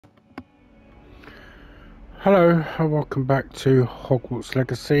Hello and welcome back to Hogwarts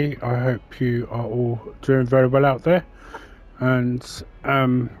Legacy. I hope you are all doing very well out there. And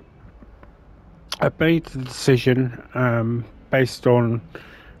I've made the decision based on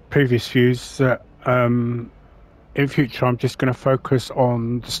previous views that in future I'm just going to focus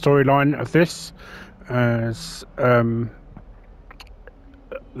on the storyline of this, as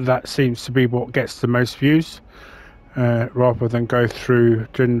that seems to be what gets the most views. Rather than go through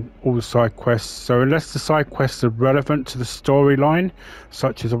doing all the side quests. So unless the side quests are relevant to the storyline,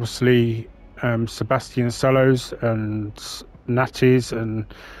 such as obviously Sebastian Sallows and Natties and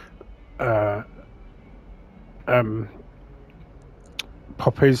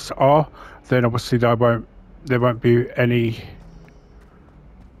Poppies are, then obviously there won't be any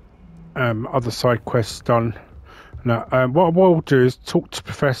other side quests done. Now, what I will do is talk to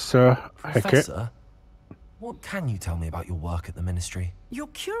Professor Hackett. Professor? What can you tell me about your work at the Ministry? Your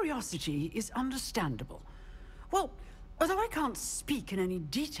curiosity is understandable. Well, although I can't speak in any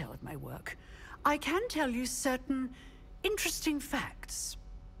detail of my work, I can tell you certain interesting facts.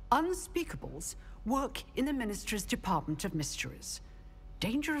 Unspeakables work in the Ministry's Department of Mysteries.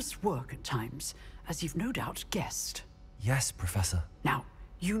 Dangerous work at times, as you've no doubt guessed. Yes, Professor. Now,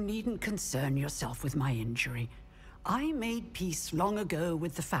 you needn't concern yourself with my injury. I made peace long ago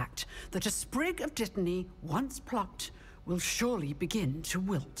with the fact that a sprig of dittany, once plucked, will surely begin to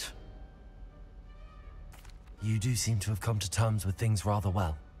wilt. You do seem to have come to terms with things rather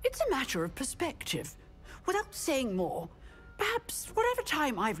well. It's a matter of perspective. Without saying more, perhaps whatever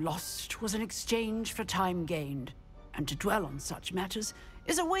time I've lost was an exchange for time gained, and to dwell on such matters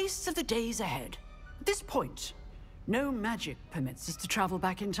is a waste of the days ahead. At this point, no magic permits us to travel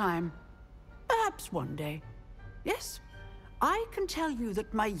back in time. Perhaps one day. Yes, I can tell you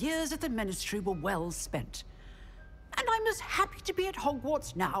that my years at the Ministry were well spent. And I'm as happy to be at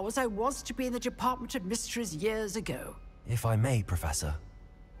Hogwarts now as I was to be in the Department of Mysteries years ago. If I may, Professor,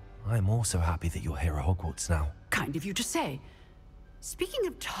 I'm also happy that you're here at Hogwarts now. Kind of you to say. Speaking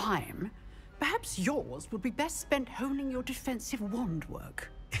of time, perhaps yours would be best spent honing your defensive wand work.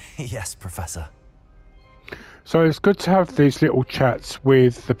 Yes, Professor. So it's good to have these little chats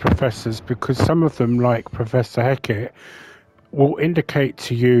with the professors, because some of them, like Professor Hackett, will indicate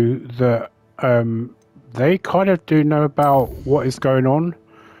to you that they kind of do know about what is going on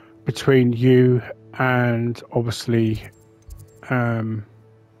between you and obviously right,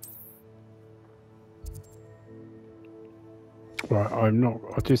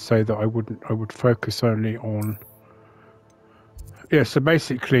 I did say that I would focus only on. Yeah, so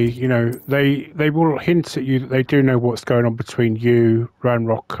basically, you know, they will hint at you that they do know what's going on between you,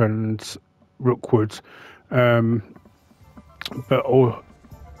 Ranrock, and Rookwood, but all,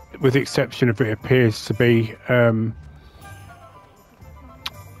 with the exception of it appears to be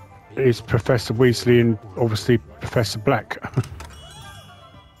is Professor Weasley and obviously Professor Black.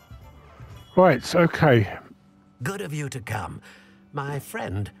 Right, okay. Good of you to come. My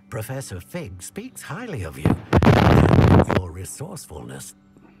friend, Professor Fig, speaks highly of you. Your resourcefulness.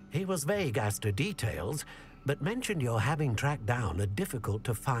 He was vague as to details, but mentioned your having tracked down a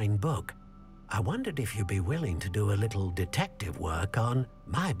difficult-to-find book. I wondered if you'd be willing to do a little detective work on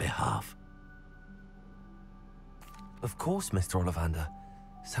my behalf. Of course, Mr. Ollivander.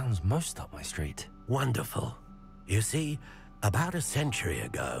 Sounds most up my street. Wonderful. You see, about a century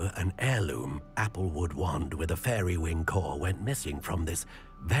ago, an heirloom applewood wand with a fairy wing core went missing from this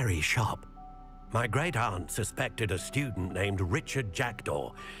very shop. My great-aunt suspected a student named Richard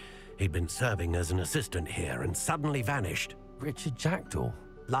Jackdaw. He'd been serving as an assistant here and suddenly vanished. Richard Jackdaw?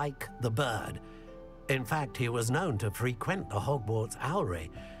 Like the bird. In fact, he was known to frequent the Hogwarts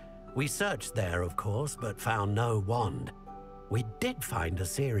Owlry. We searched there, of course, but found no wand. We did find a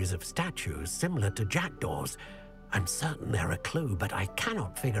series of statues similar to Jackdaw's. I'm certain they're a clue, but I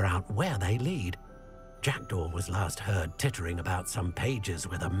cannot figure out where they lead. Jackdaw was last heard tittering about some pages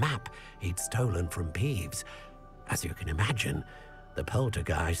with a map he'd stolen from Peeves. As you can imagine, the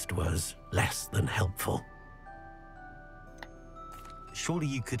poltergeist was less than helpful. Surely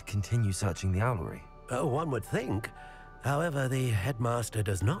you could continue searching the Owlry? Oh, one would think. However, the headmaster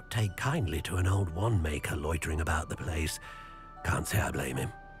does not take kindly to an old wand maker loitering about the place. Can't say I blame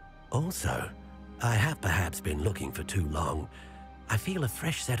him. Also, I have perhaps been looking for too long. I feel a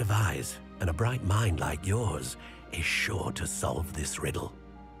fresh set of eyes, and a bright mind like yours is sure to solve this riddle.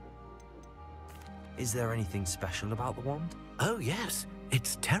 Is there anything special about the wand? Oh yes,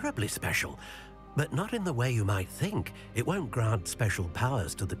 it's terribly special. But not in the way you might think. It won't grant special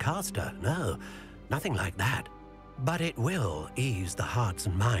powers to the caster, no. Nothing like that. But it will ease the hearts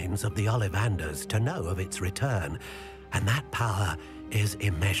and minds of the Ollivanders to know of its return, and that power is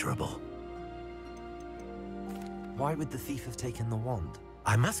immeasurable. Why would the thief have taken the wand?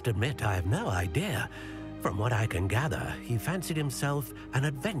 I must admit I have no idea. From what I can gather, he fancied himself an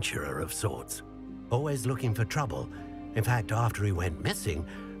adventurer of sorts. Always looking for trouble. In fact, after he went missing,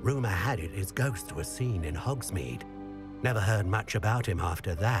 rumor had it his ghost was seen in Hogsmeade. Never heard much about him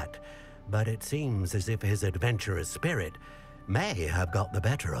after that, but it seems as if his adventurous spirit may have got the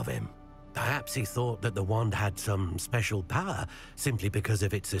better of him. Perhaps he thought that the wand had some special power simply because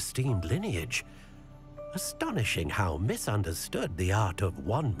of its esteemed lineage. Astonishing how misunderstood the art of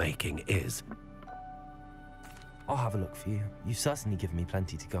wand-making is. I'll have a look for you. You've certainly given me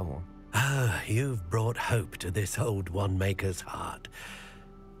plenty to go on. Ah, you've brought hope to this old wand-maker's heart.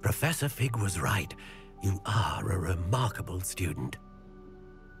 Professor Fig was right. You are a remarkable student.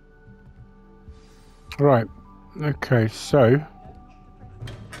 Right. Okay, so...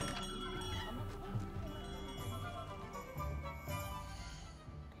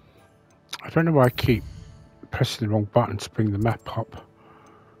 I don't know why I keep pressing the wrong button to bring the map up.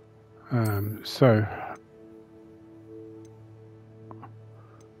 So...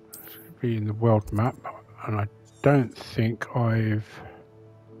 It's going to be in the world map, and I don't think I've...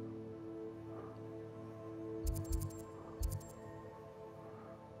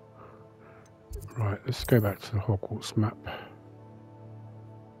 Right, let's go back to the Hogwarts map.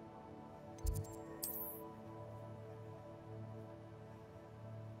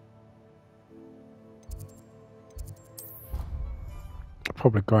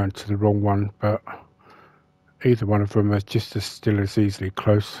 Probably going to the wrong one, but either one of them is just still as easily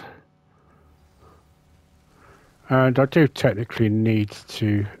close. And I do technically need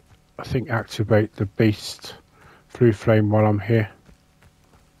to, I think, activate the beast through flame while I'm here.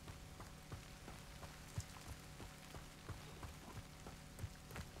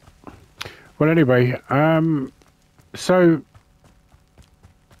 Well, anyway, so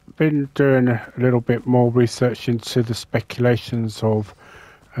been doing a little bit more research into the speculations of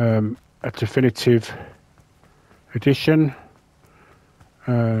a definitive edition,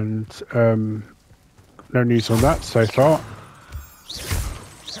 and no news on that so far.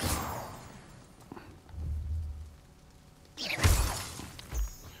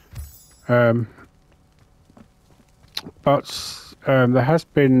 But there has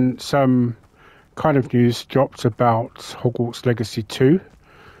been some kind of news dropped about Hogwarts Legacy 2.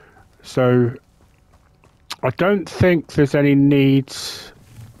 So I don't think there's any need.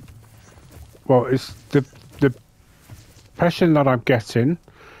 Well, it's the impression that I'm getting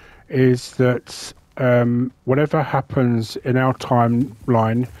is that whatever happens in our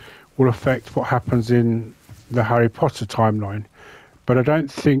timeline will affect what happens in the Harry Potter timeline. But I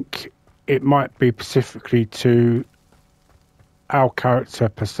don't think it might be specifically to our character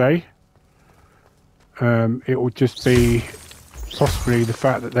per se. It will just be possibly the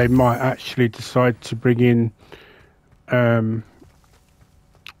fact that they might actually decide to bring in a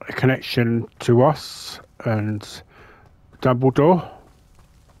connection to us and Dumbledore.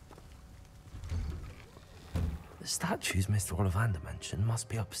 The statues Mr. Ollivander mentioned must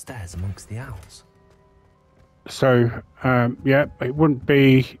be upstairs amongst the owls. So, yeah, it wouldn't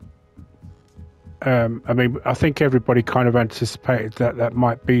be... I mean, I think everybody kind of anticipated that that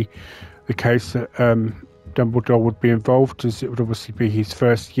might be the case, that Dumbledore would be involved, as it would obviously be his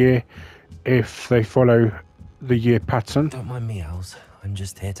first year if they follow the year pattern. Don't mind me, owls. I'm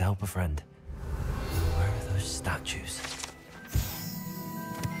just here to help a friend. Where are those statues?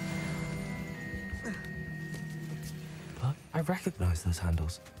 But I recognize those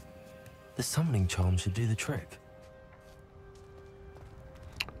handles. The summoning charm should do the trick.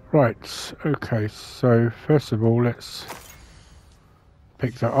 Right, okay, so first of all, let's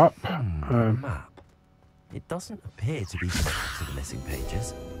pick that up. A map. It doesn't appear to be connected to the missing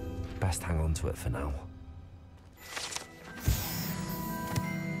pages. Best hang on to it for now.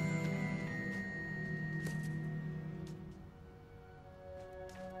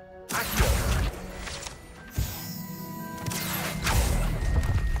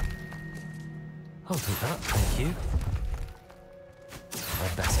 I'll take that, thank you.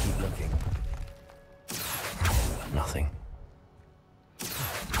 I'd best keep looking. Nothing.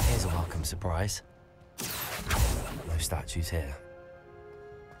 Here's a welcome surprise. No statues here.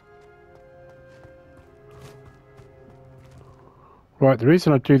 Right, the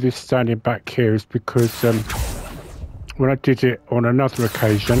reason I do this standing back here is because when I did it on another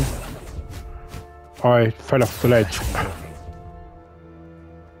occasion, I fell off the ledge.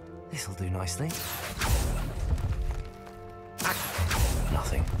 This'll do nicely.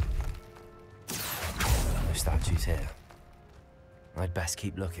 Nothing. No statues here. I'd best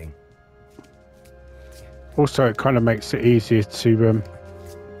keep looking. Also, it kind of makes it easier to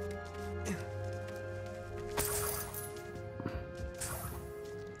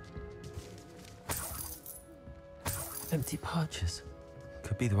arches.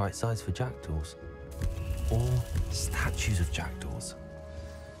 Could be the right size for jackdaws. Or statues of jackdaws.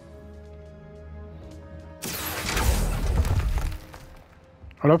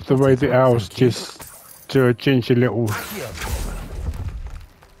 I love the way the owls just do a ginger little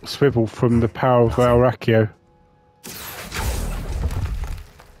swivel from the power of Alrakio.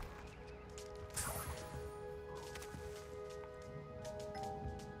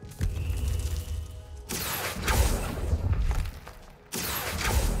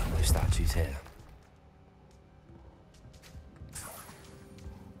 No statues here.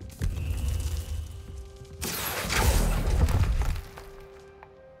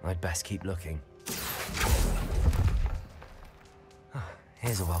 I'd best keep looking.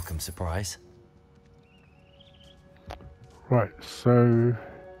 Here's a welcome surprise. Right, so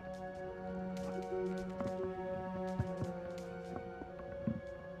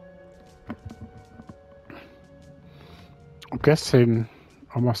I'm guessing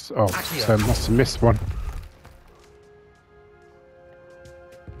I must so I must have missed one.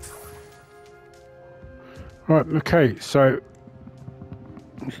 Right, okay, so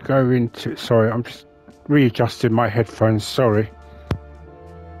let's go into, sorry, I'm just readjusting my headphones, sorry.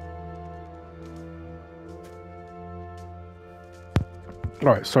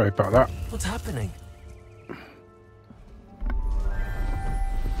 Right, sorry about that. What's happening?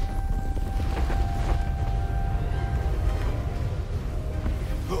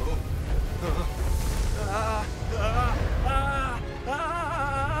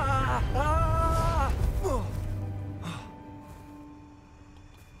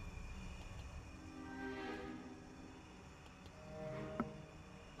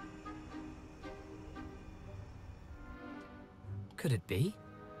 Could it be?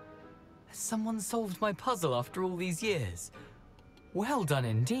 Has someone solved my puzzle after all these years? Well done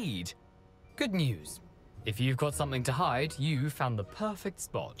indeed. Good news. If you've got something to hide, you found the perfect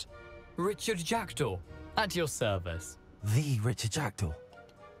spot. Richard Jackdaw, at your service. The Richard Jackdaw.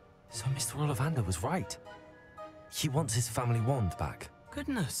 So Mr. Ollivander was right. He wants his family wand back.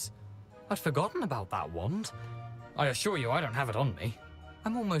 Goodness, I'd forgotten about that wand. I assure you I don't have it on me.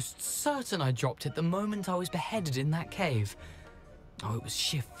 I'm almost certain I dropped it the moment I was beheaded in that cave. Oh, it was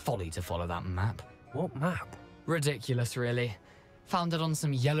sheer folly to follow that map. What map? Ridiculous, really. Found it on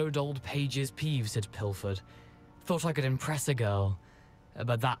some yellowed old pages Peeves had pilfered. Thought I could impress a girl.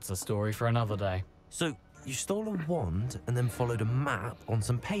 But that's a story for another day. So, you stole a wand and then followed a map on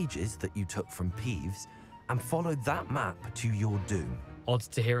some pages that you took from Peeves and followed that map to your doom. Odd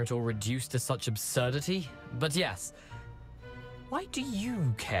to hear it all reduced to such absurdity, but yes. Why do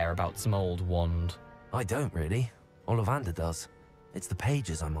you care about some old wand? I don't really. Ollivander does. It's the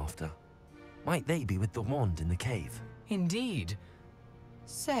pages I'm after. Might they be with the wand in the cave? Indeed.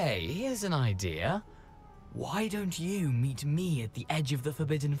 Say, here's an idea. Why don't you meet me at the edge of the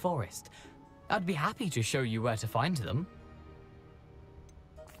Forbidden Forest? I'd be happy to show you where to find them.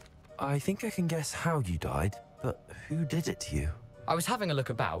 I think I can guess how you died, but who did it to you? I was having a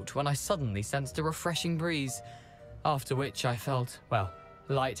look about when I suddenly sensed a refreshing breeze, after which I felt, well,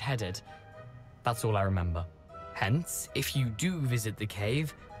 lightheaded. That's all I remember. Hence, if you do visit the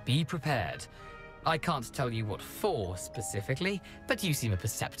cave, be prepared. I can't tell you what for specifically, but you seem a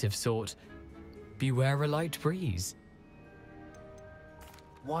perceptive sort. Beware a light breeze.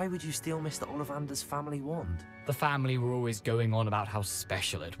 Why would you steal Mr. Ollivander's family wand? The family were always going on about how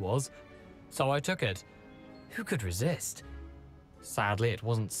special it was, so I took it. Who could resist? Sadly, it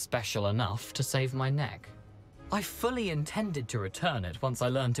wasn't special enough to save my neck. I fully intended to return it once I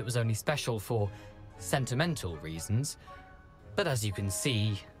learned it was only special for sentimental reasons, but as you can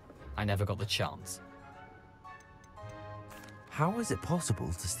see, I never got the chance. How is it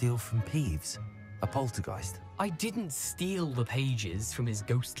possible to steal from Peeves, a poltergeist? I didn't steal the pages from his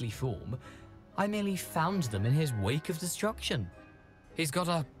ghostly form. I merely found them in his wake of destruction. He's got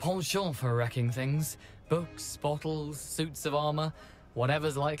a penchant for wrecking things. Books, bottles, suits of armor,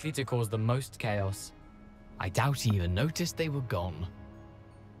 whatever's likely to cause the most chaos. I doubt he even noticed they were gone.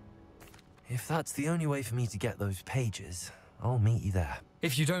 If that's the only way for me to get those pages, I'll meet you there.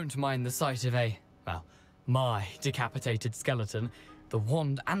 If you don't mind the sight of my decapitated skeleton, the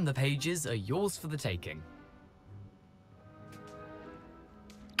wand and the pages are yours for the taking.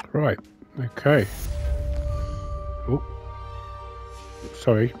 Right, okay. Oh,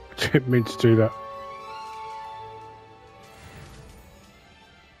 sorry, didn't mean to do that.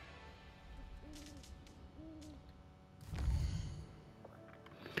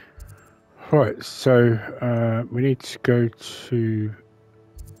 Right, so we need to go to,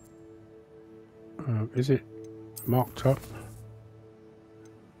 is it marked up?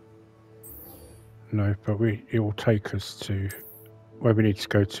 No, but it will take us to where we need to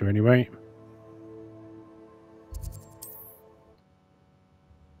go to anyway.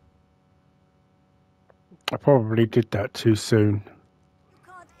 I probably did that too soon. You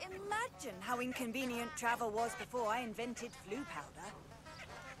can't imagine how inconvenient travel was before I invented flue powder.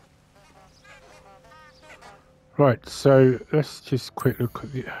 Right, so let's just quick look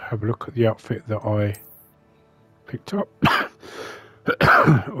at have a look at the outfit that I picked up.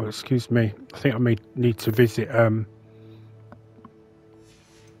 Oh, excuse me. I think I may need to visit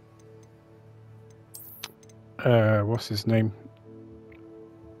what's his name?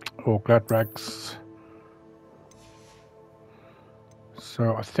 Or Gladrags.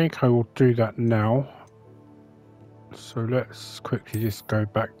 So I think I will do that now. So let's quickly just go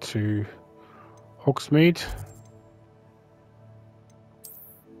back to Hogsmeade.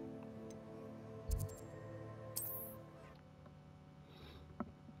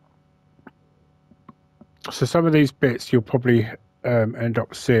 So some of these bits you'll probably end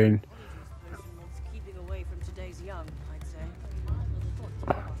up seeing. Keeping away from today's young, I'd say.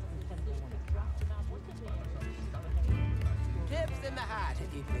 Tips in the hat,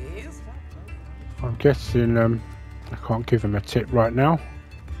 if you please. I'm guessing I can't give him a tip right now.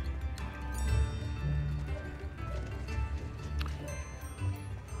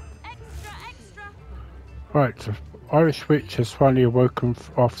 Extra. Right, so Irish witch has finally awoken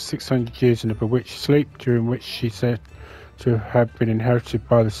after 600 years in a bewitched sleep, during which she said to have been inherited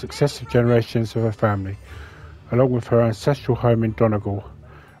by the successive generations of her family, along with her ancestral home in Donegal,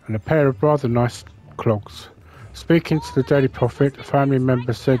 and a pair of rather nice clogs. Speaking to the Daily Prophet, a family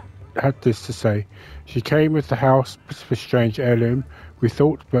member had this to say: "She came with the house, bit of a strange heirloom, we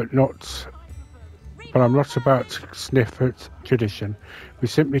thought, but I'm not about to sniff at tradition. We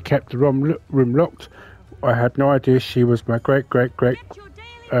simply kept the room locked. I had no idea she was my great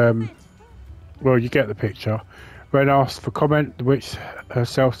well, you get the picture." When asked for comment, the witch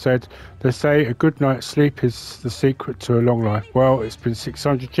herself said, "They say a good night's sleep is the secret to a long life. Well, it's been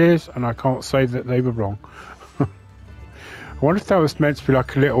 600 years and I can't say that they were wrong." I wonder if that was meant to be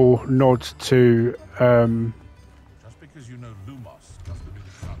like a little nod to Just because you know Lumos doesn't mean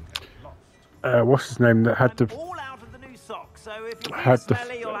you can't get lost. what's his name that had the all out of the new sock, so if you had feel the,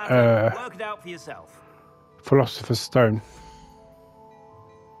 smelly, you'll have to work it out for yourself. Philosopher's Stone.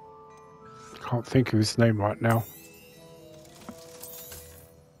 Can't think of his name right now.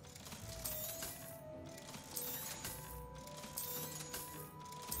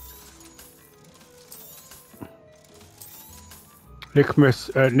 Nicholas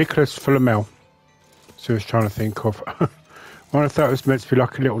Flamel. So I was trying to think of. I wonder if that was meant to be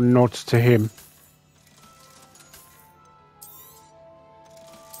like a little nod to him.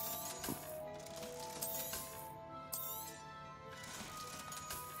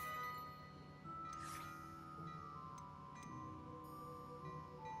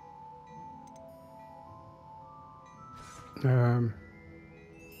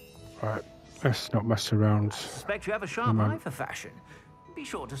 Right, let's not mess around. Suspect you have a sharp eye for fashion. Be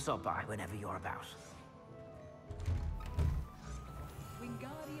sure to stop by whenever you're about.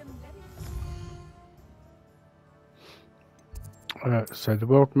 So the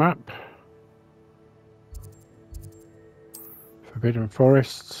world map. Forbidden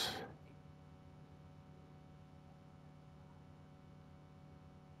Forests.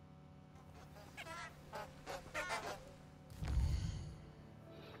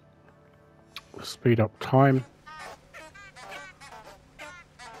 Speed up time.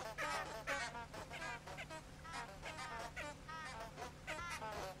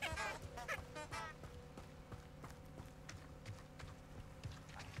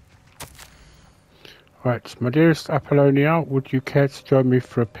 Right, my dearest Apollonia, would you care to join me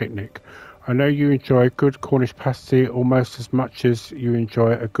for a picnic? I know you enjoy good Cornish pasty almost as much as you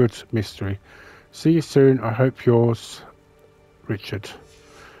enjoy a good mystery. See you soon. I hope yours, Richard.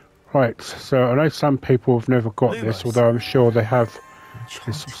 Right, so I know some people have never got this, although I'm sure they have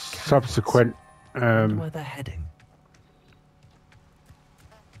this subsequent where they're heading.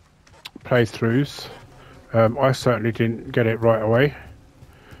 playthroughs. I certainly didn't get it right away.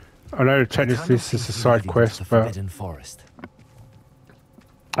 I know technically this is a side quest, but Forest.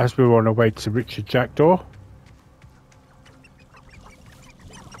 as we were on our way to Richard Jackdaw,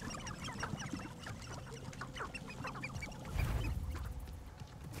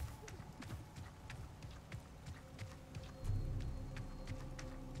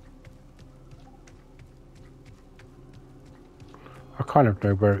 I kind of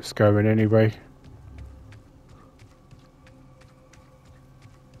know where it's going anyway.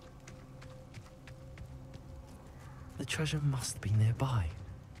 The treasure must be nearby.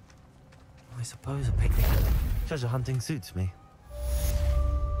 I suppose a picnic. Treasure hunting suits me.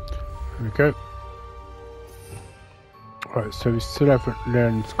 There we go. Right, so we still haven't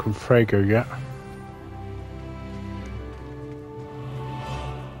learned Confrago yet.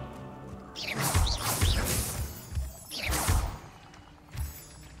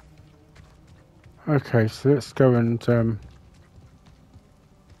 Okay, so let's go and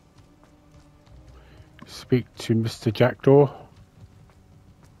speak to Mr. Jackdaw.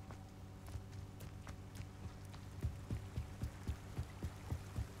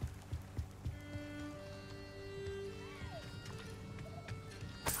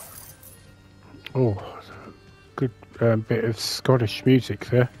 Oh, good bit of Scottish music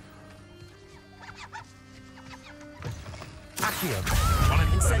there.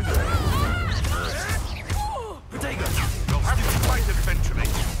 Eventually.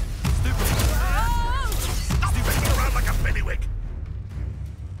 Stupid around like a bellywig.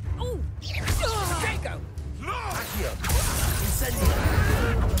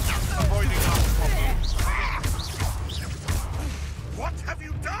 Avoiding our problems. What have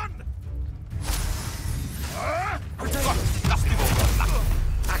you done?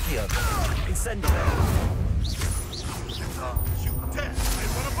 You dare say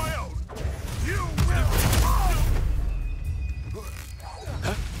one of my own? You will.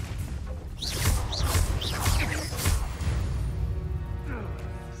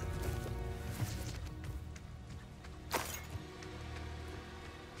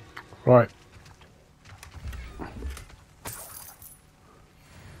 Right.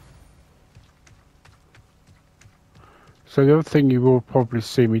 So the other thing you will probably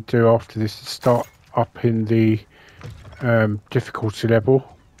see me do after this is start up in the difficulty level.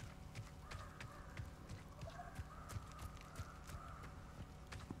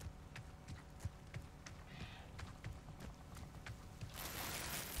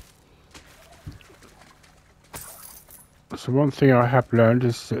 So one thing I have learned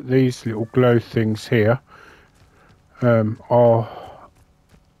is that these little glow things here are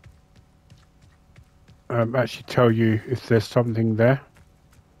actually tell you if there's something there.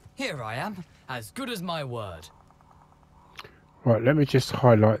 Here I am, as good as my word. Right, let me just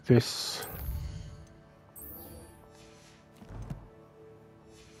highlight this.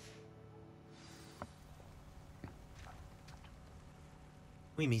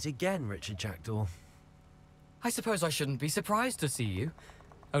 We meet again, Richard Jackdaw. I suppose I shouldn't be surprised to see you.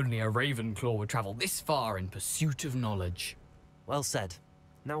 Only a Ravenclaw would travel this far in pursuit of knowledge. Well said.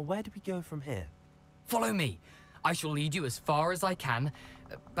 Now where do we go from here? Follow me. I shall lead you as far as I can,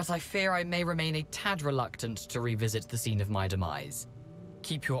 but I fear I may remain a tad reluctant to revisit the scene of my demise.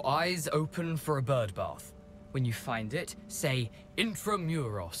 Keep your eyes open for a bird bath. When you find it, say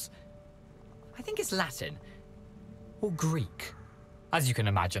intramuros. I think it's Latin. Or Greek. As you can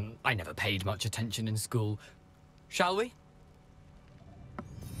imagine, I never paid much attention in school. Shall we?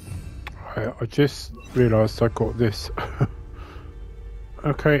 I just realised I got this.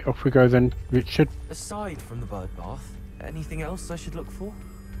 Okay, off we go then, Richard. Aside from the bird bath, anything else I should look for?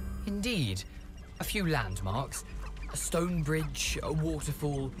 Indeed. A few landmarks. A stone bridge, a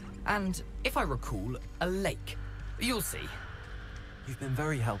waterfall, and, if I recall, a lake. You'll see. You've been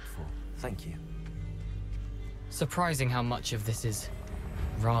very helpful. Thank you. Surprising how much of this is,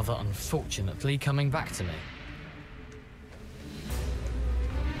 rather unfortunately, coming back to me.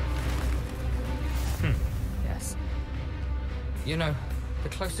 Yes. You know, the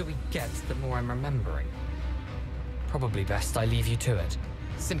closer we get, the more I'm remembering. Probably best I leave you to it.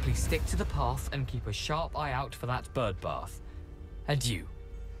 Simply stick to the path and keep a sharp eye out for that bird bath. Adieu.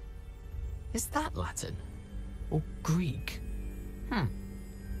 Is that Latin? Or Greek?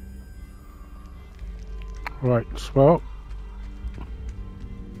 Right, well.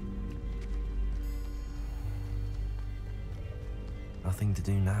 Nothing to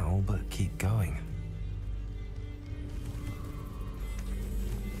do now but keep going.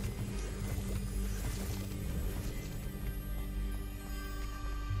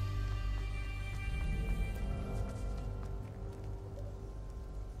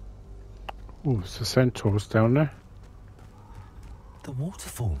 Oh, it's the centaurs down there. The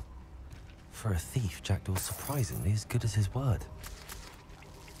waterfall. For a thief, Jackdaw's surprisingly as good as his word.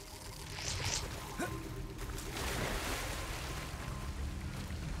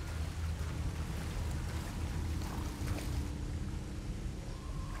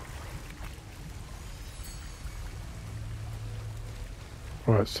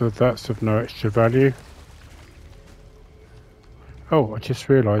 Right, so that's of no extra value. Oh, I just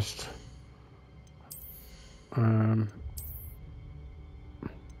realised.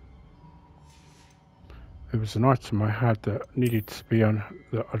 There was an item I had that needed to be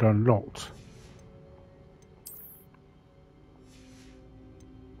that I'd unlocked.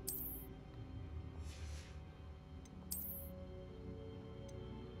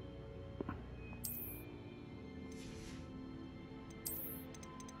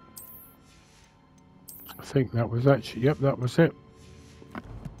 I think that was actually, yep, that was it.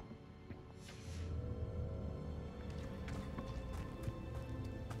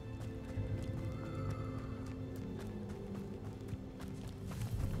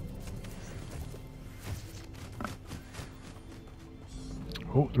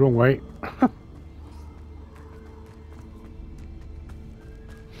 Oh, the wrong way.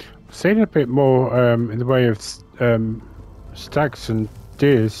 Seen a bit more in the way of stags and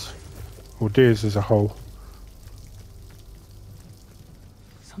deers, or deers as a whole.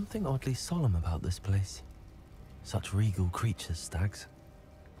 Something oddly solemn about this place. Such regal creatures, stags.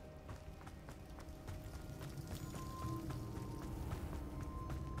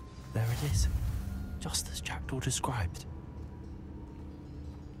 There it is, just as Jackdaw described.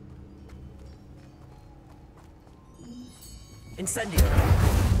 Incendio.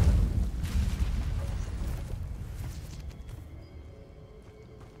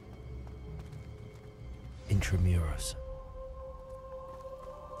 Intramuros.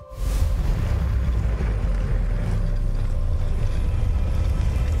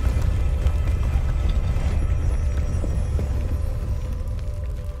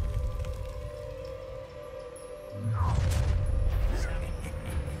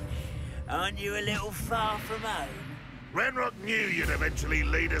 Aren't you a little far from home? Ranrock knew you'd eventually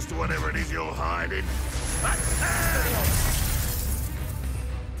lead us to whatever it is you're hiding.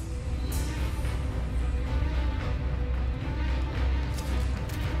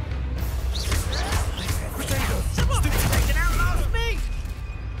 Someone taken out last me!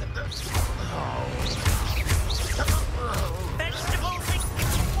 Vegetables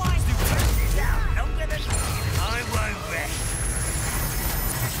and wine is out longer than I won't rest.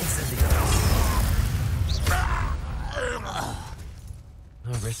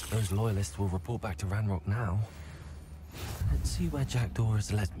 No risk those loyalists will report back to Ranrock now. Let's see where Jackdaw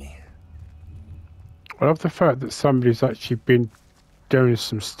has led me. I love the fact that somebody's actually been doing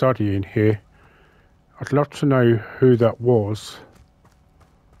some studying here. I'd love to know who that was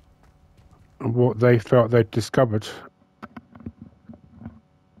and what they felt they'd discovered.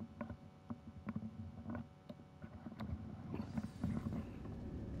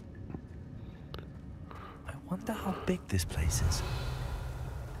 I wonder how big this place is.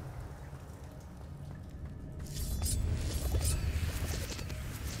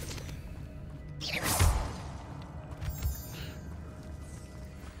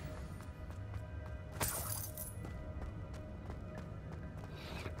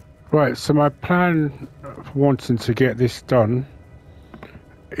 Right, so my plan for wanting to get this done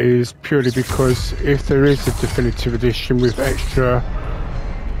is purely because if there is a definitive edition with extra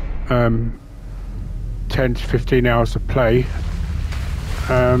 10 to 15 hours of play,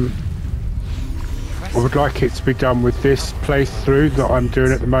 I would like it to be done with this playthrough that I'm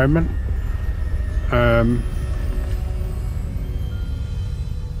doing at the moment.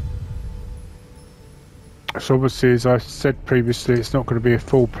 So obviously, as I said previously, it's not going to be a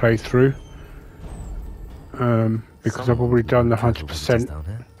full playthrough because I've already done the 100%.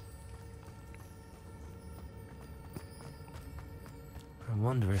 I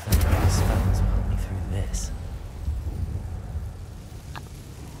wonder if any of the spells will help me through this.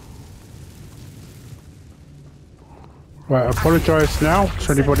 Right, I apologise now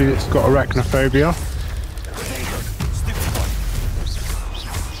to anybody that's got arachnophobia.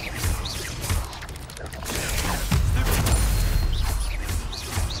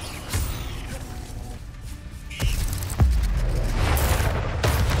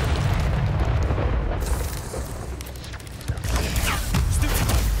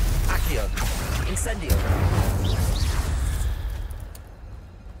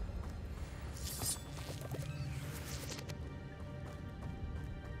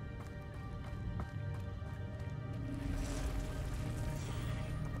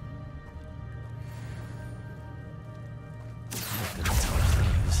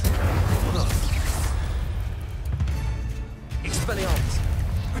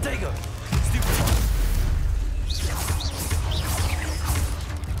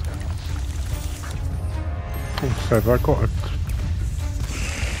 So have I got a...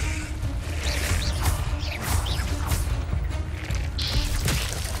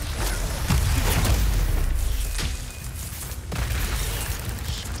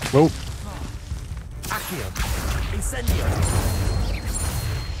 Well...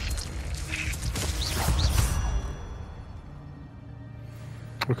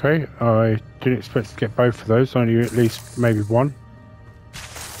 Okay, I didn't expect to get both of those, only at least maybe one.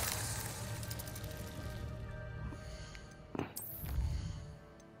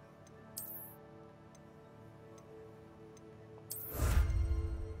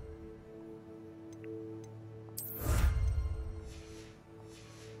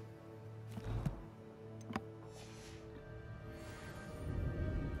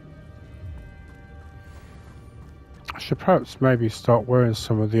 should perhaps maybe start wearing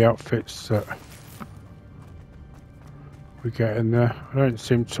some of the outfits that we get in there. I don't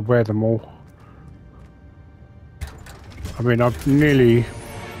seem to wear them all. I mean, I've nearly,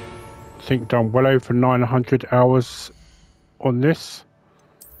 I think, done well over 900 hours on this.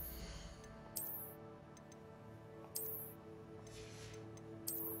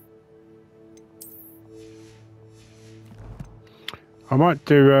 I might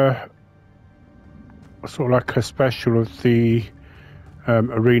do a sort of like a special of the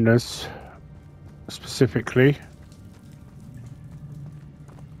arenas specifically.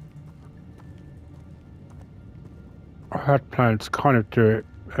 I had planned to kind of do it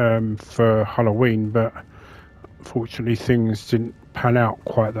for Halloween, but unfortunately things didn't pan out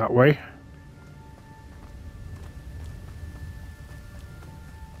quite that way.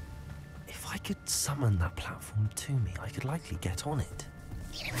 If I could summon that platform to me, I could likely get on it.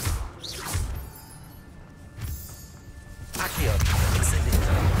 Accio, send it.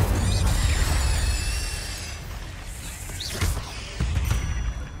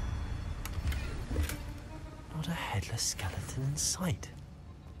 Not a headless skeleton in sight.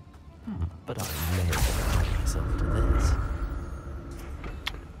 But I may have to myself to this.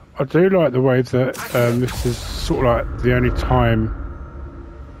 I do like the way that this is sort of like the only time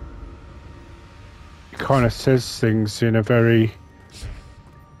it kind of says things in a very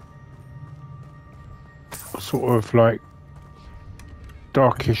sort of like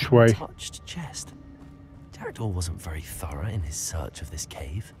darkish way. Touched chest. Jackdaw wasn't very thorough in his search of this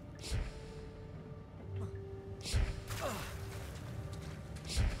cave.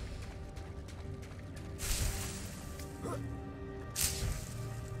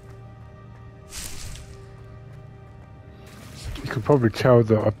 You can probably tell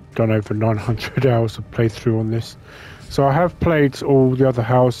that I've done over 900 hours of playthrough on this. So I have played all the other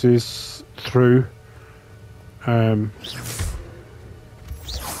houses through. And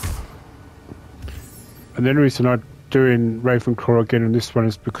the only reason I'm doing Ravenclaw again on this one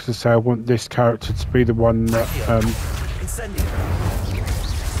is because I say I want this character to be the one that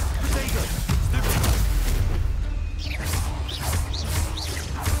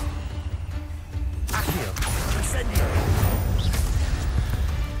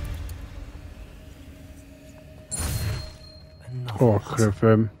oh, I could have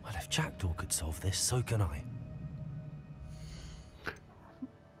Well, if Jackdaw could solve this, so can I.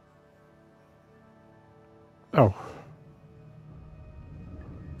 oh,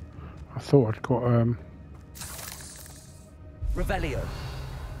 I thought I'd got Revelio.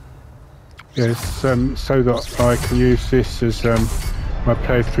 yes, so that I can use this as my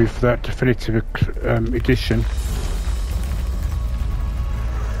playthrough for that definitive edition.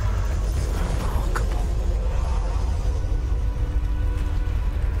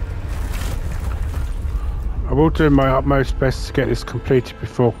 I will do my utmost best to get this completed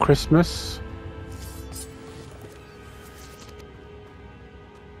before Christmas.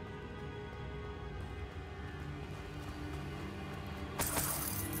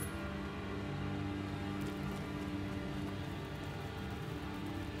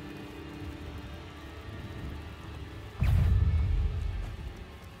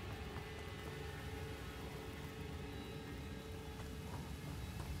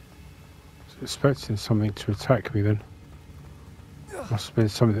 Expecting something to attack me then. Must have been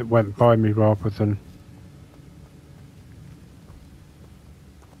something that went by me rather than...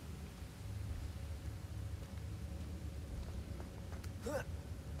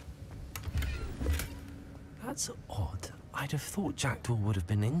 That's odd. I'd have thought Jackdaw would have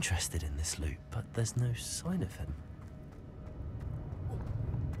been interested in this loot, but there's no sign of him.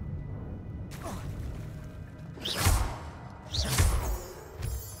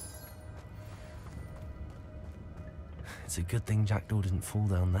 It's a good thing Jackdaw didn't fall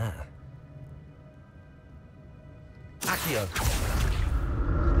down there. Accio!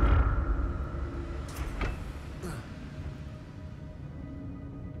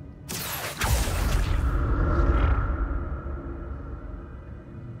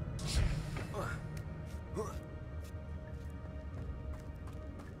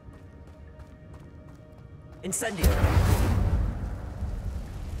 Incendio!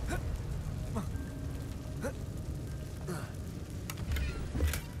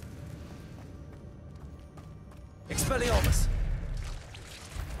 Expelliarmus!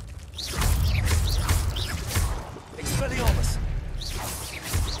 Expelliarmus!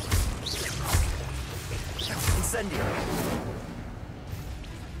 Incendio!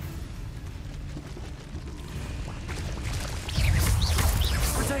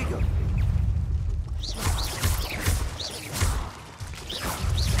 Protego!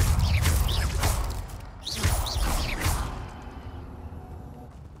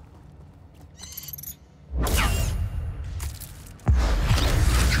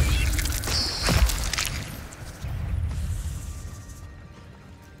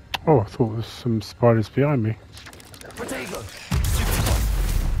 Oh, I thought there was some spiders behind me. Protego!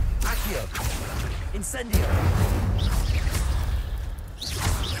 Accio! Incendio!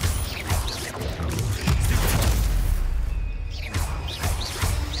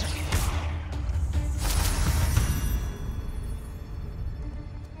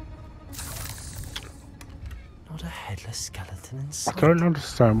 Not a headless skeleton in sight. I don't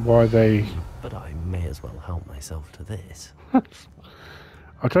understand why they... But I may as well help myself to this.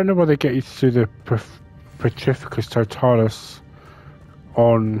 I don't know why they get you to do the Petrificus Totalis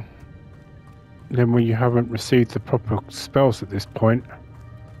on them when you haven't received the proper spells at this point.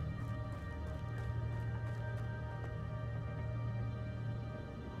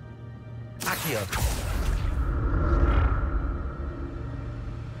 Accio!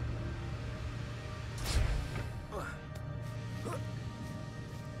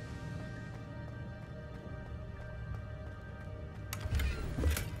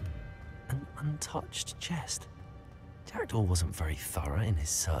 Untouched chest. Jackdaw wasn't very thorough in his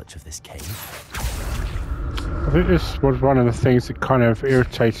search of this cave. I think this was one of the things that kind of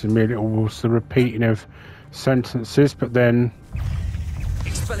irritated me a little, was the repeating of sentences, but then...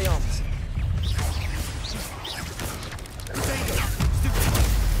 Expelliarmus!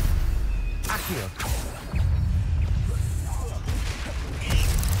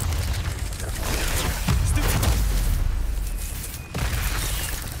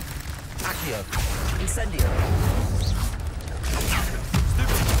 Accio! Incendio!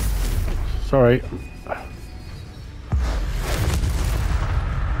 Sorry.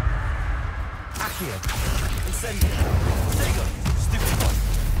 Accio! Incendio! Protego! Stupid one!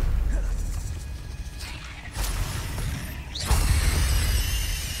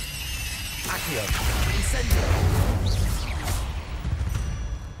 Accio! Incendio!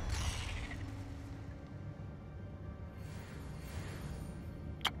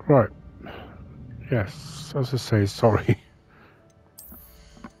 Right. Yes, as I say, sorry.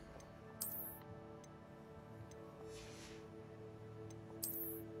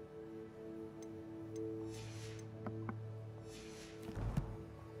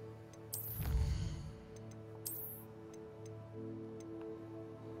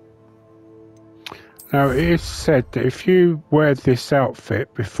 Now, it is said that if you wear this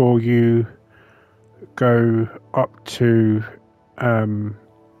outfit before you go up to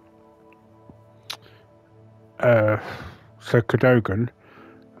so Cadogan,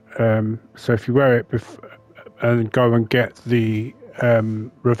 so if you wear it and go and get the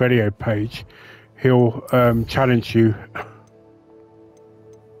Revelio page, he'll challenge you.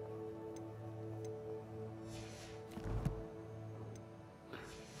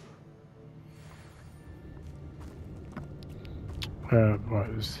 Right,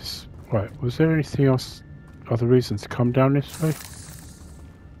 is this right? Was there anything else? Other reasons to come down this way?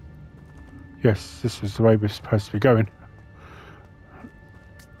 Yes, this was the way we're supposed to be going.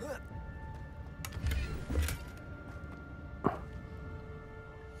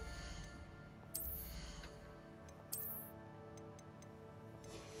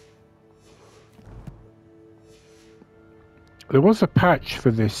 There was a patch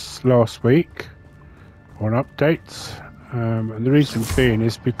for this last week, or an update, and the reason being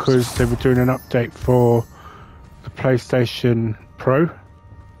is because they were doing an update for the PlayStation Pro.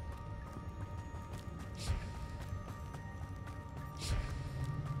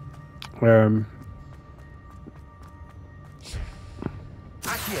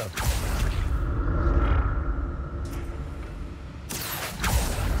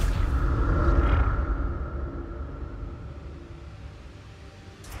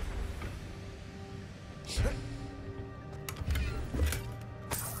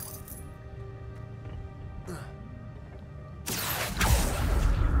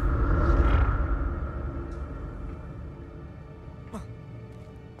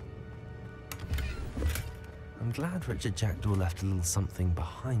 I'm glad Richard Jackdaw left a little something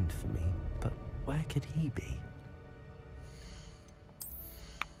behind for me, but where could he be?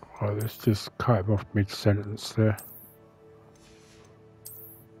 Right, let's just cut him off mid-sentence there.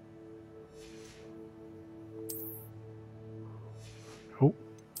 Oh,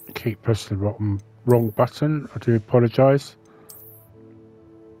 keep pressing the wrong button. I do apologise.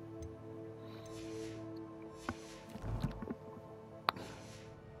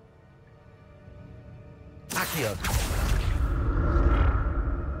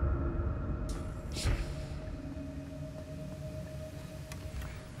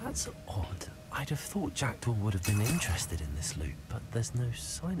 That's odd. I'd have thought Jackdaw would have been interested in this loot, but there's no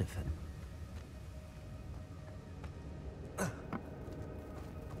sign of him.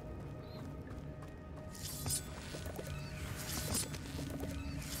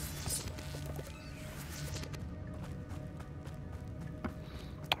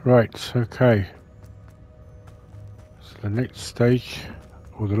 Right, okay. So the next stage,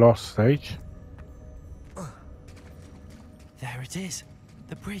 or the last stage. There it is.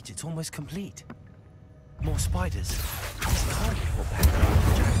 The bridge, it's almost complete. More spiders. This can't be what the heck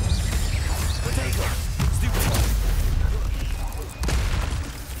are Jackdaw. Potato! Stupid one!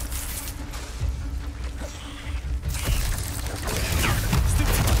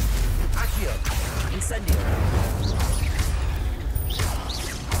 Stupid one! Accio! Incendio!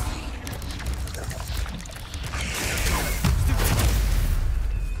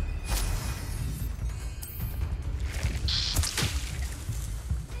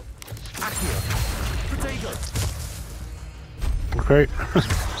 Okay.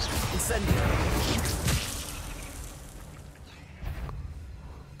 Incendio!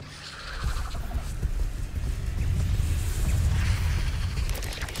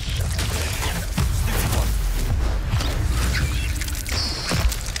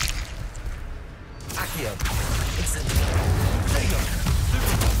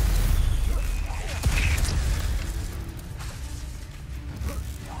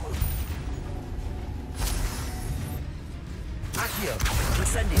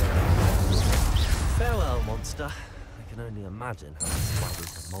 Farewell, monster. I can only imagine how many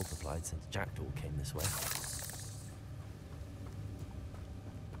spiders have multiplied since Jackdaw came this way.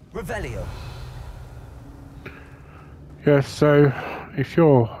 Revelio. Yeah, so if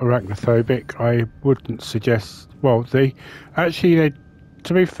you're arachnophobic, I wouldn't suggest. Well, to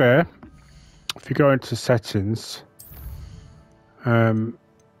be fair, if you go into settings, I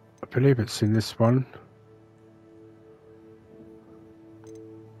believe it's in this one.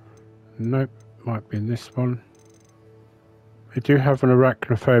 Nope, might be in this one. They do have an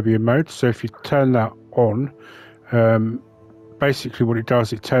arachnophobia mode, so if you turn that on, basically what it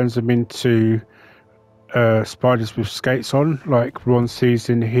does, it turns them into spiders with skates on, like Ron sees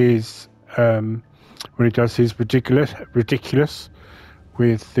in his when he does his ridiculous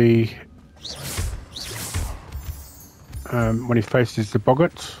with the when he faces the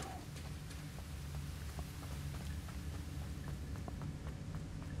boggart.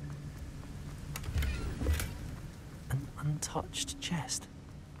 An untouched chest.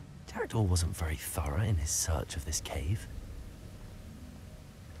 Jackdaw wasn't very thorough in his search of this cave.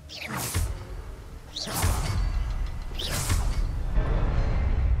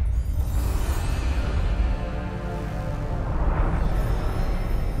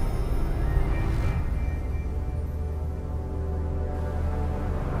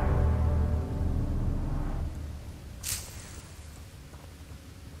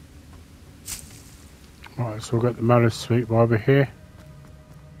 Right, so we've got the Mallow Suite over here.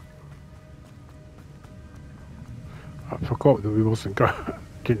 I forgot that we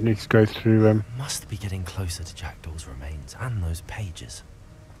didn't need to go through. Must be getting closer to Jackdaw's remains and those pages.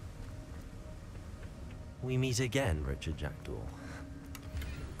 We meet again, Richard Jackdaw.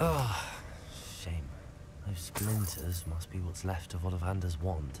 Oh, shame. Those splinters must be what's left of Ollivander's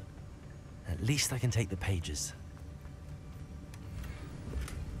wand. At least I can take the pages.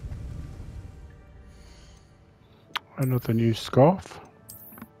 Another new scarf.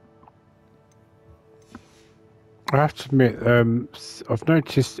 I have to admit, I've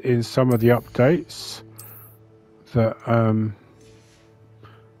noticed in some of the updates that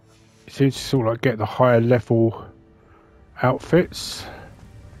it seems to sort of like get the higher level outfits.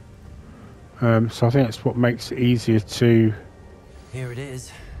 So I think that's what makes it easier to. Here it is,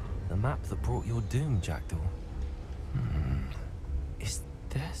 the map that brought your doom, Jackdaw. Is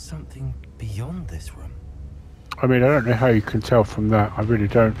there something beyond this room? I mean, I don't know how you can tell from that. I really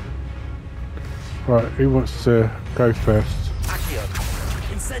don't. Right, who wants to go first? Accio!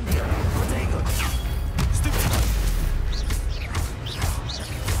 Incendio! Protego! Stupid!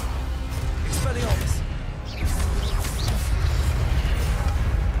 Expelliarmus!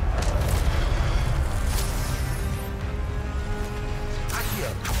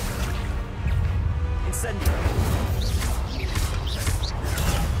 Accio! Incendio!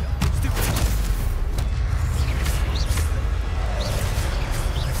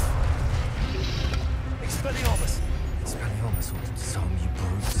 Expelliarmus will disarm you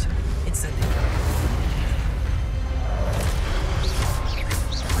brutes. Incendio.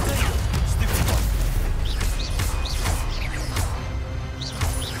 Stupid one.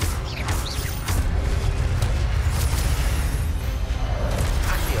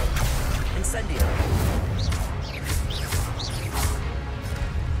 Accio. Incendio.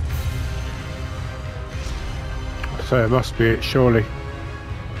 So it must be it, surely.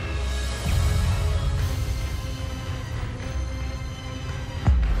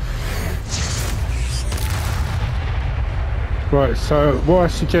 Right, so what I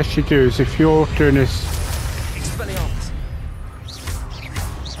suggest you do is if you're doing this...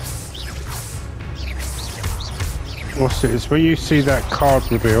 What's it? Is when you see that card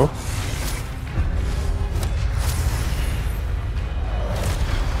reveal...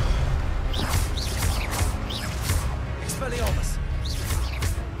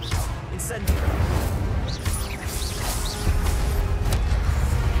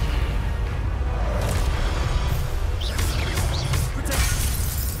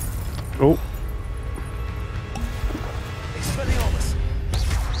 Oh.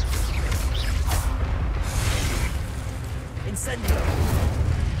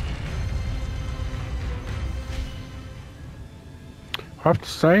 I have to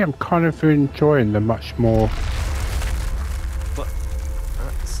say, I'm kind of enjoying them much more. But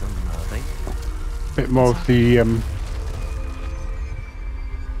that's unnerving. A bit more of the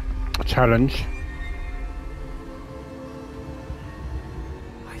challenge.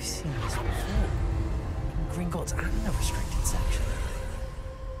 I've seen this before. In Gringotts and the restricted section.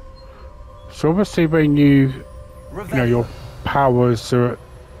 So obviously when you know, your powers are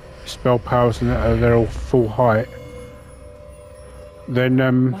spell powers and they're all full height, then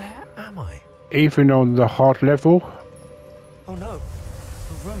Where am I? even on the hard level, Oh no.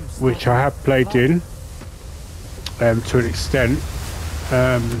 The room's which I have played in to an extent,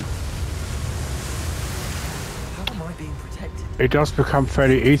 How am I being protected? it does become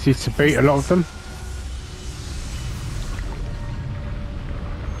fairly easy to beat a lot of them.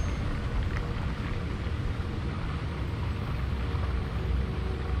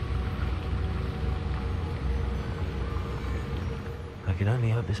 I can only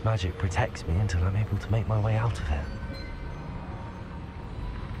hope this magic protects me until I'm able to make my way out of here.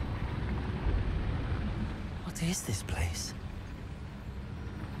 What is this place?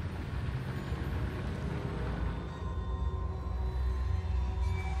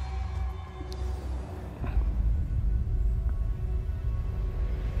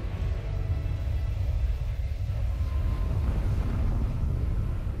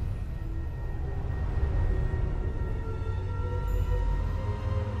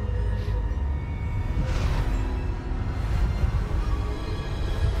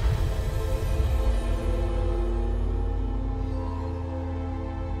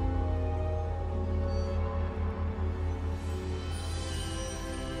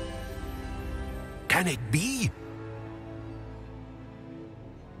 Can it be?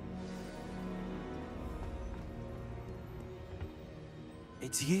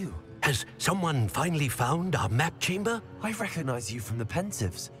 It's you. Has someone finally found our map chamber? I recognize you from the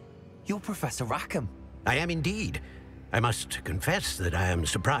Pensieves. You're Professor Rackham. I am indeed. I must confess that I am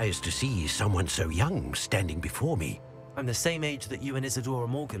surprised to see someone so young standing before me. I'm the same age that you and Isadora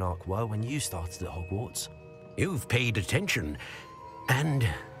Morganach were when you started at Hogwarts. You've paid attention, and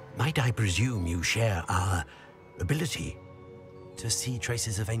might I presume you share our ability? To see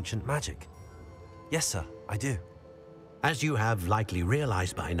traces of ancient magic? Yes, sir, I do. As you have likely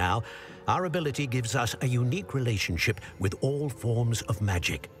realized by now, our ability gives us a unique relationship with all forms of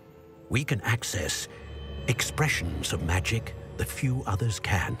magic. We can access expressions of magic that few others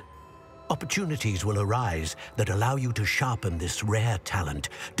can. Opportunities will arise that allow you to sharpen this rare talent.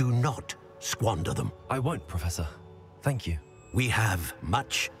 Do not squander them. I won't, Professor. Thank you. We have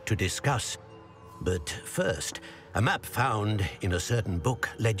much to discuss. But first, a map found in a certain book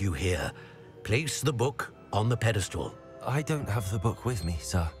led you here. Place the book on the pedestal. I don't have the book with me,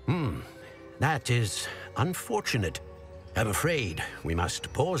 sir. That is unfortunate. I'm afraid we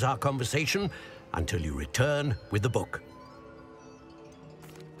must pause our conversation until you return with the book.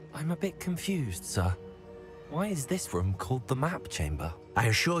 I'm a bit confused, sir. Why is this room called the map chamber? I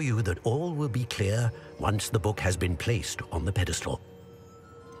assure you that all will be clear once the book has been placed on the pedestal.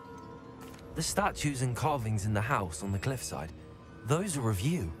 The statues and carvings in the house on the cliffside, those are of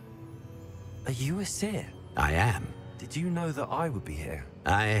you. Are you a seer? I am. Did you know that I would be here?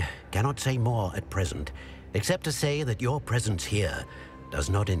 I cannot say more at present, except to say that your presence here does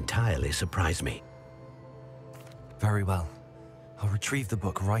not entirely surprise me. Very well. I'll retrieve the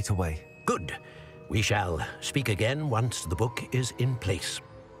book right away. Good. We shall speak again once the book is in place.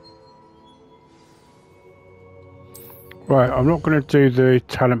 Right, I'm not going to do the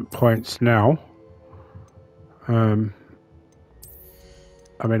talent points now. I mean,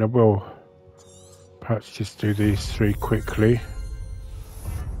 I will perhaps just do these three quickly.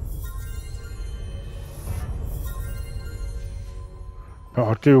 But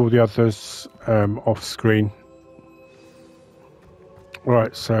I'll do all the others off screen.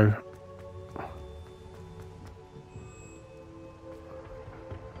 Right, so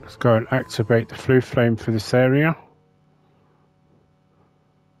let's go and activate the flue flame for this area.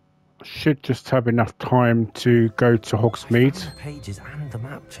 should just have enough time to go to I Hogsmeade. found the pages and the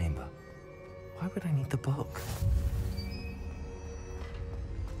map chamber. Why would I need the book?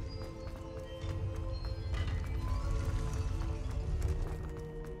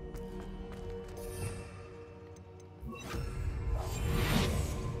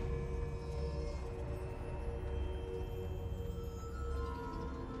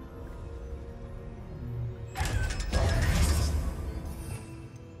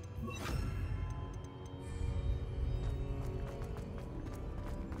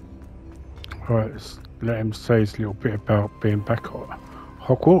 Right, let's let him say his little bit about being back at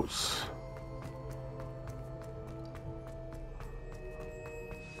Hogwarts.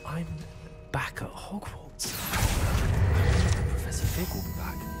 I'm back at Hogwarts. Professor Fig will be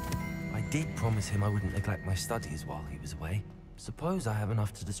back. I did promise him I wouldn't neglect my studies while he was away. Suppose I have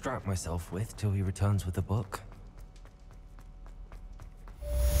enough to distract myself with till he returns with the book.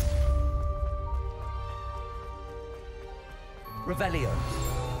 Revelio.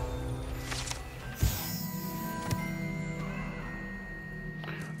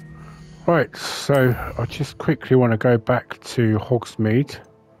 Right, so I just quickly want to go back to Hogsmeade.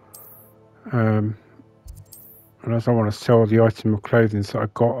 And as I want to sell the item of clothing that I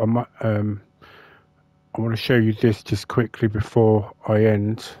got, I want to show you this just quickly before I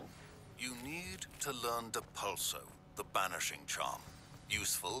end. You need to learn Depulso, the banishing charm.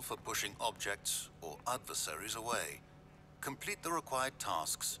 Useful for pushing objects or adversaries away. Complete the required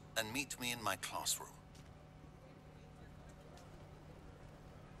tasks and meet me in my classroom.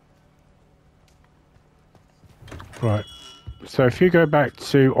 Right, so if you go back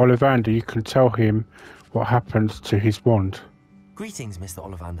to Ollivander, you can tell him what happens to his wand. Greetings, Mr.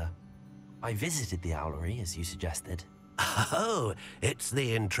 Ollivander. I visited the owlery, as you suggested. Oh, it's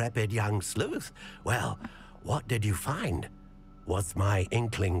the intrepid young sleuth. Well, what did you find? Was my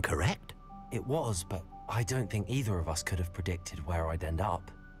inkling correct? It was, but I don't think either of us could have predicted where I'd end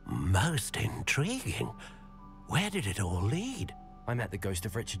up. Most intriguing. Where did it all lead? I met the ghost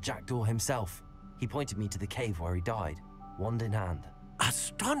of Richard Jackdaw himself. He pointed me to the cave where he died, wand in hand.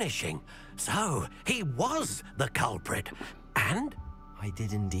 Astonishing. So, he was the culprit. And? I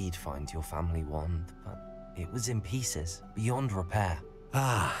did indeed find your family wand, but it was in pieces, beyond repair.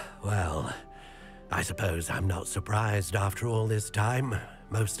 Ah, well, I suppose I'm not surprised after all this time.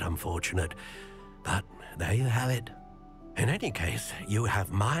 Most unfortunate. But there you have it. In any case, you have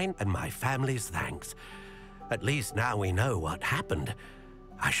mine and my family's thanks. At least now we know what happened.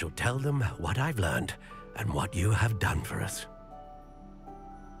 I shall tell them what I've learned and what you have done for us.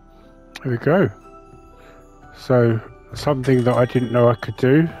 There we go. So, something that I didn't know I could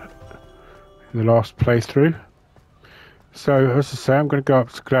do in the last playthrough. So, as I say, I'm going to go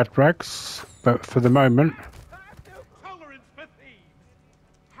up to Glad Rags, but for the moment...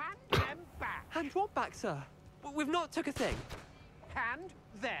 Hand what back, sir? We've not took a thing. Hand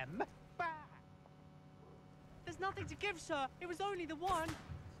them back. There's nothing to give, sir. It was only the one.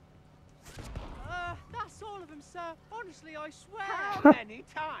 That's all of them, sir. Honestly, I swear. How many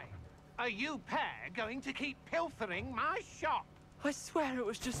times are you pair going to keep pilfering my shop? I swear it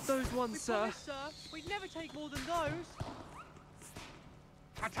was just those ones, sir. Promise, sir. We'd never take more than those.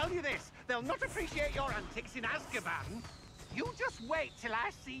 I tell you this, they'll not appreciate your antics in Azkaban. You just wait till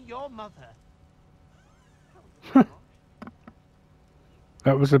I see your mother.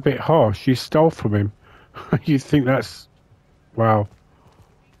 That was a bit harsh. You stole from him. You think that's... Wow.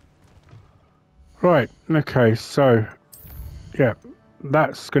 Right, okay, so... Yeah,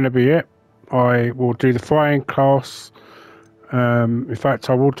 that's going to be it. I will do the flying class. In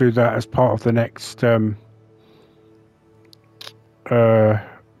fact, I will do that as part of the next...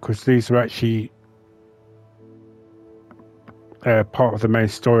 because these are actually... part of the main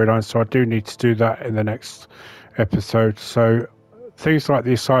storyline, so I do need to do that in the next episode. So things like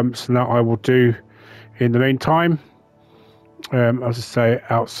the assignments and that I will do in the meantime, as I say,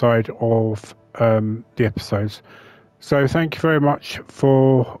 outside of the episodes. So thank you very much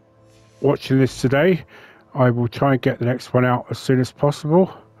for watching this today. I will try and get the next one out as soon as possible,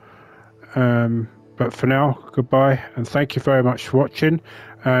 but for now, goodbye and thank you very much for watching.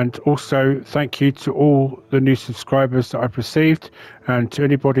 And also thank you to all the new subscribers that I've received, and to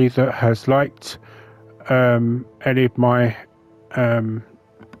anybody that has liked any of my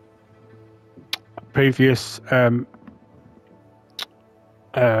previous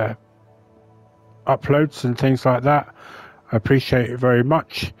uploads and things like that. I appreciate it very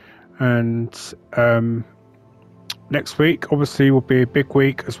much. And next week obviously will be a big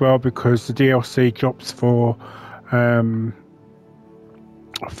week as well, because the DLC drops for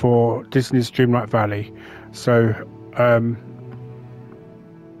Disney's Dreamlight Valley. So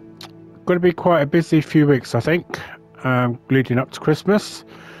going to be quite a busy few weeks, I think, leading up to Christmas.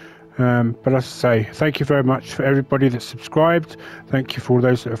 But as I say, thank you very much for everybody that subscribed. Thank you for all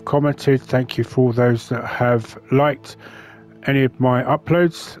those that have commented. Thank you for all those that have liked any of my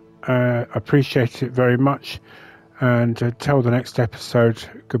uploads. Appreciate it very much. And until the next episode,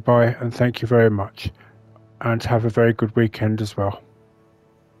 goodbye and thank you very much. And have a very good weekend as well.